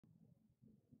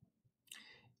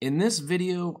In this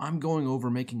video, I'm going over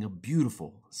making a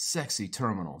beautiful, sexy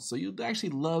terminal, so you'd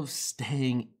actually love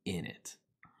staying in it.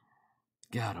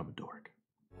 God, I'm a dork.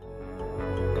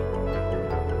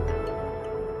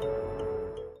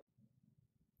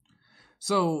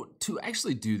 So to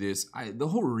actually do this, the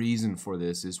whole reason for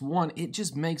this is, one, it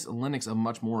just makes Linux a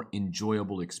much more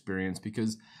enjoyable experience,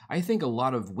 because I think a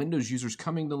lot of Windows users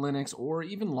coming to Linux, or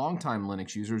even longtime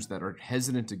Linux users that are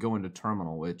hesitant to go into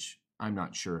terminal, which I'm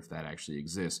not sure if that actually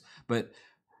exists, but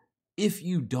if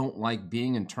you don't like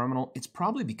being in terminal, it's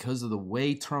probably because of the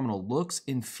way terminal looks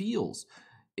and feels.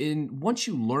 And once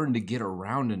you learn to get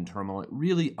around in terminal, it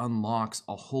really unlocks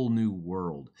a whole new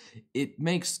world. It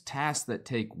makes tasks that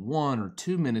take 1 or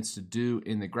 2 minutes to do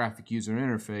in the graphic user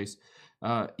interface,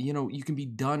 you can be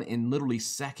done in literally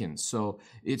seconds. So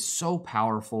it's so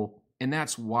powerful, and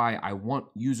that's why I want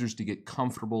users to get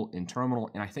comfortable in terminal.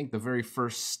 And I think the very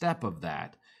first step of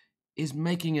that is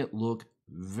making it look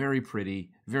very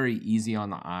pretty, very easy on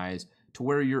the eyes, to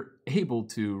where you're able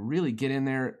to really get in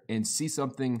there and see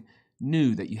something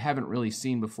new that you haven't really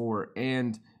seen before,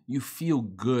 and you feel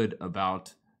good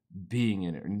about being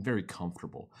in it and very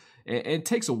comfortable. It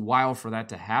takes a while for that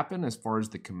to happen as far as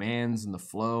the commands and the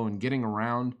flow and getting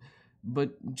around,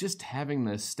 but just having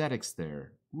the aesthetics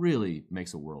there really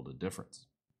makes a world of difference.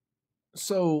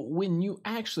 So when you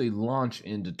actually launch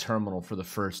into terminal for the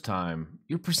first time,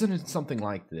 you're presented something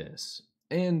like this.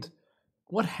 And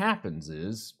what happens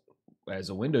is, as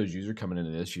a Windows user coming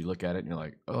into this, you look at it and you're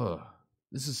like, oh,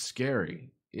 this is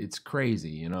scary. It's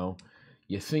crazy,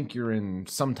 You think you're in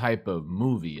some type of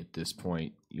movie at this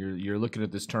point. You're looking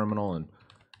at this terminal and,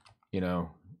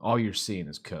 all you're seeing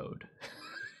is code.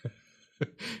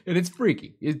 And it's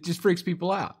freaky. It just freaks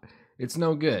people out. It's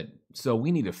no good. So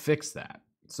we need to fix that.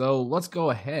 So let's go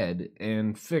ahead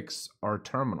and fix our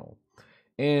terminal.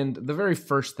 And the very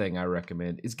first thing I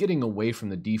recommend is getting away from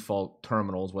the default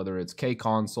terminals, whether it's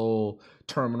KConsole,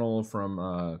 terminal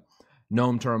from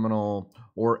GNOME Terminal,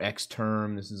 or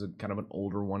Xterm. This is kind of an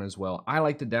older one as well. I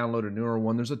like to download a newer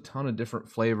one. There's a ton of different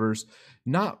flavors.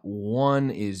 Not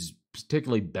one is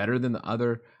particularly better than the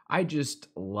other. I just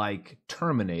like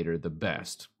Terminator the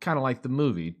best. Kind of like the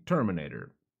movie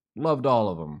Terminator. Loved all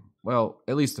of them. Well,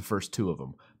 at least the first 2 of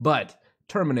them. But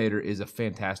Terminator is a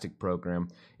fantastic program.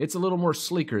 It's a little more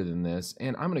sleeker than this,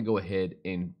 and I'm going to go ahead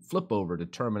and flip over to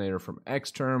Terminator from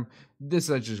Xterm.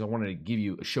 I wanted to give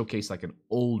you a showcase like an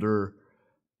older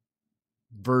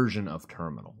version of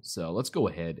terminal. So let's go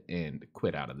ahead and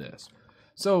quit out of this.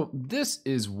 So this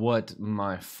is what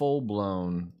my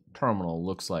full-blown terminal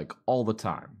looks like all the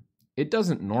time. It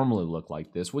doesn't normally look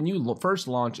like this. When you first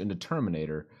launch into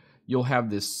Terminator, you'll have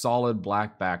this solid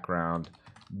black background.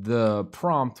 The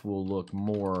prompt will look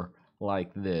more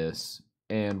like this,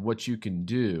 and what you can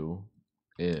do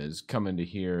is come into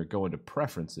here, go into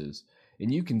preferences,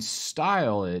 and you can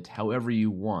style it however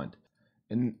you want.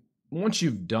 And once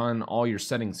you've done all your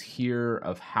settings here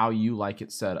of how you like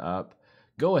it set up,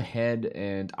 go ahead,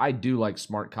 and I do like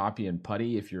Smart Copy and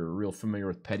Putty. If you're real familiar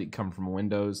with Putty, come from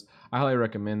Windows, I highly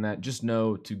recommend that. Just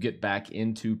know to get back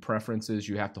into preferences,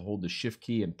 you have to hold the Shift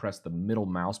key and press the middle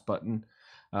mouse button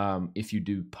if you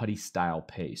do Putty style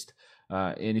paste.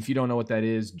 And if you don't know what that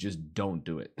is, just don't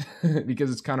do it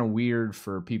because it's kind of weird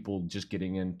for people just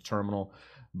getting in terminal.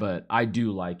 But I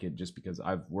do like it just because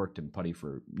I've worked in Putty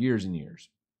for years and years.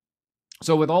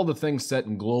 So with all the things set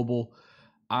in global,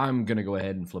 I'm going to go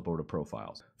ahead and flip over to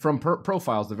profiles. From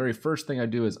profiles, the very first thing I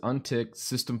do is untick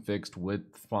system fixed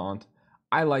with font.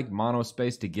 I like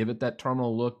monospace to give it that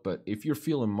terminal look, but if you're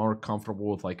feeling more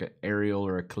comfortable with like an Arial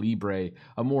or a Calibre,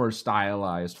 a more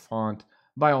stylized font,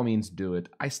 by all means do it.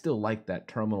 I still like that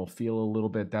terminal feel a little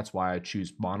bit. That's why I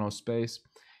choose monospace.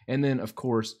 And then, of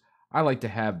course, I like to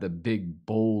have the big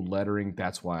bold lettering.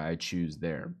 That's why I choose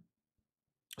there.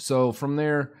 So from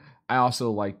there, I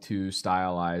also like to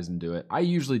stylize and do it. I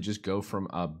usually just go from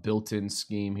a built-in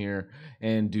scheme here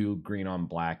and do green on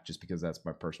black just because that's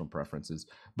my personal preferences.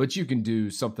 But you can do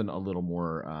something a little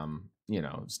more,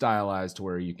 stylized to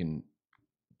where you can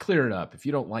clear it up. If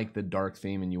you don't like the dark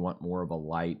theme and you want more of a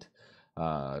light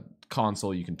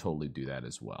console, you can totally do that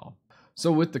as well.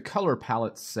 So with the color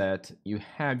palette set, you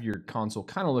have your console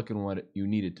kind of looking what you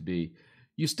need it to be.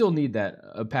 You still need that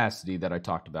opacity that I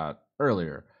talked about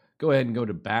earlier. Go ahead and go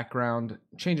to background,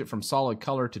 change it from solid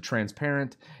color to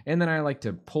transparent, and then I like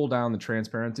to pull down the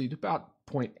transparency to about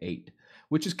 0.8,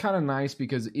 which is kind of nice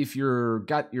because if you're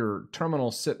got your terminal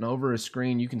sitting over a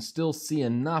screen, you can still see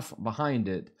enough behind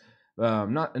it,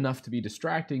 not enough to be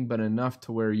distracting, but enough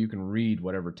to where you can read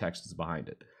whatever text is behind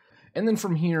it. And then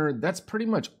from here, that's pretty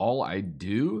much all I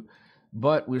do,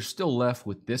 but we're still left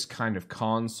with this kind of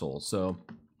console. So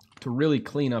to really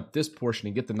clean up this portion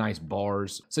and get the nice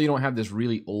bars so you don't have this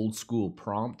really old school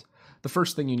prompt, the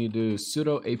first thing you need to do is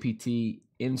sudo apt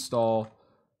install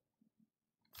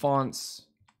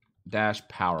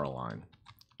Fonts-Powerline.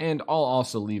 And I'll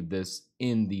also leave this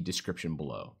in the description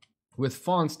below. With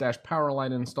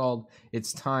Fonts-Powerline installed,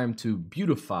 it's time to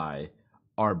beautify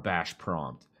our bash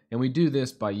prompt. And we do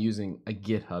this by using a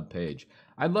GitHub page.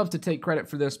 I'd love to take credit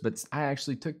for this, but I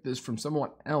actually took this from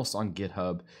someone else on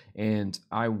GitHub, and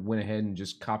I went ahead and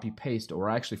just copy paste, or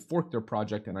I actually forked their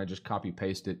project and I just copy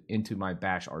pasted it into my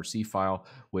bash RC file,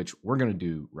 which we're gonna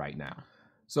do right now.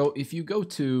 So if you go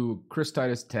to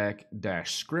Titus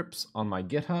Tech-scripts on my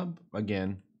GitHub,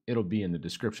 again, it'll be in the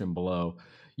description below,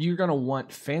 you're gonna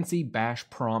want fancy bash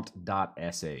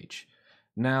prompt.sh.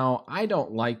 Now, I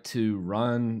don't like to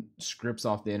run scripts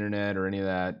off the internet or any of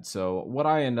that, so what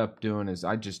I end up doing is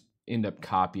I just end up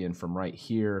copying from right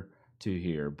here to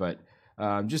here. But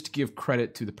just to give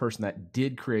credit to the person that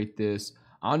did create this,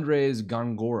 Andres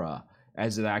Gongora,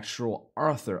 as an actual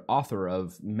author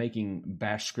of making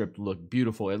bash script look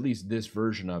beautiful, at least this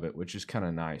version of it, which is kind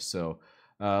of nice. So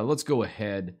let's go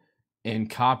ahead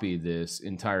and copy this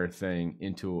entire thing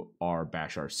into our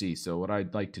bash RC. So what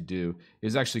I'd like to do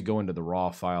is actually go into the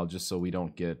raw file just so we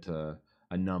don't get a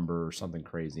number or something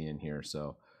crazy in here.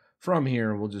 So from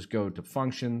here, we'll just go to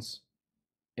functions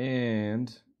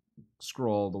and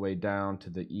scroll all the way down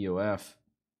to the EOF.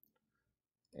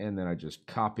 And then I just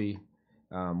copy.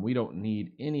 We don't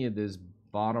need any of this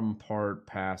bottom part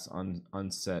pass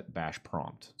unset bash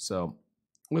prompt. So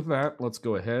with that, let's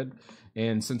go ahead.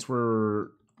 And since we're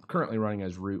currently running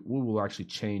as root, we will actually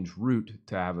change root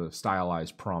to have a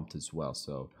stylized prompt as well.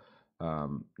 So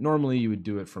normally you would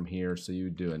do it from here. So you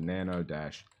would do a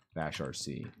nano-bash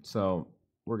rc. So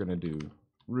we're going to do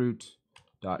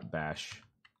root.bash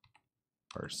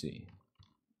rc.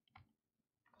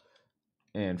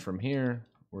 And from here,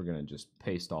 we're going to just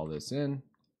paste all this in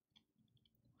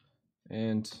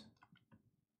and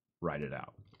write it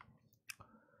out.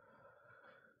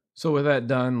 So with that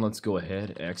done, let's go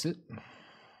ahead, exit.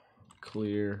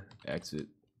 Clear, exit.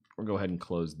 We'll go ahead and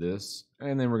close this,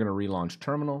 and then we're going to relaunch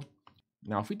terminal.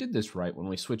 Now, if we did this right, when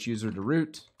we switch user to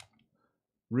root,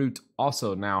 root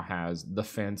also now has the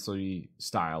fancy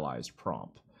stylized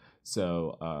prompt.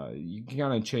 So you can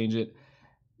kind of change it.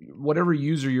 Whatever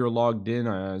user you're logged in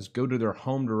as, go to their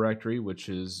home directory, which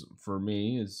is, for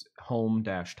me, is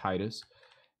home-Titus,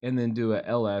 and then do a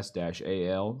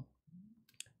ls-al,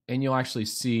 and you'll actually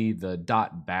see the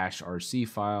 .bash rc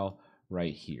file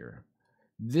right here.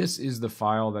 This is the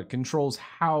file that controls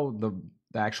how the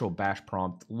actual bash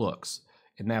prompt looks,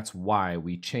 and that's why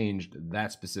we changed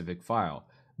that specific file.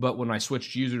 But when I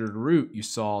switched user to root, you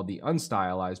saw the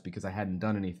unstylized because I hadn't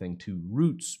done anything to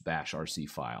root's bash rc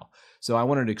file. So I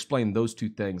wanted to explain those two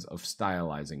things of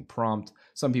stylizing prompt.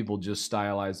 Some people just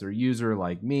stylize their user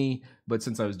like me, but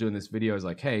since I was doing this video, I was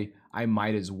like, hey, I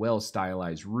might as well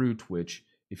stylize root, which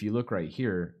if you look right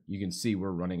here, you can see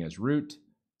we're running as root,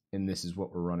 and this is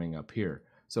what we're running up here.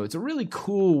 So it's a really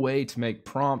cool way to make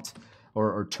prompt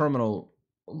or terminal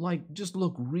like just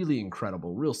look really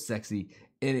incredible, real sexy,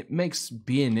 and it makes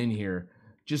being in here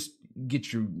just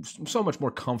get you so much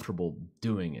more comfortable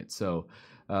doing it. So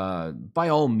by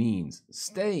all means,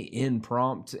 stay in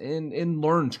prompt and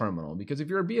learn terminal, because if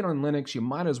you're being on Linux, you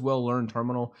might as well learn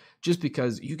terminal just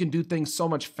because you can do things so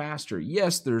much faster.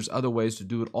 Yes, there's other ways to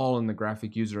do it all in the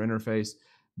graphic user interface,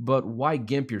 but why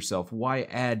gimp yourself? Why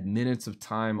add minutes of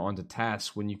time onto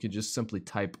tasks when you could just simply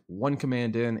type one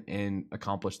command in and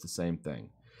accomplish the same thing?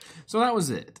 So that was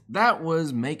it. That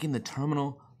was making the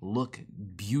terminal look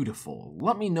beautiful.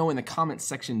 Let me know in the comment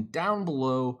section down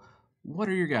below, what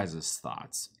are your guys'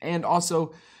 thoughts? And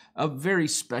also, a very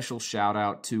special shout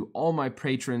out to all my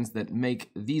patrons that make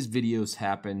these videos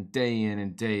happen day in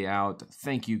and day out.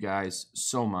 Thank you guys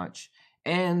so much.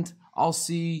 And I'll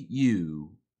see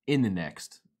you in the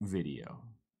next video.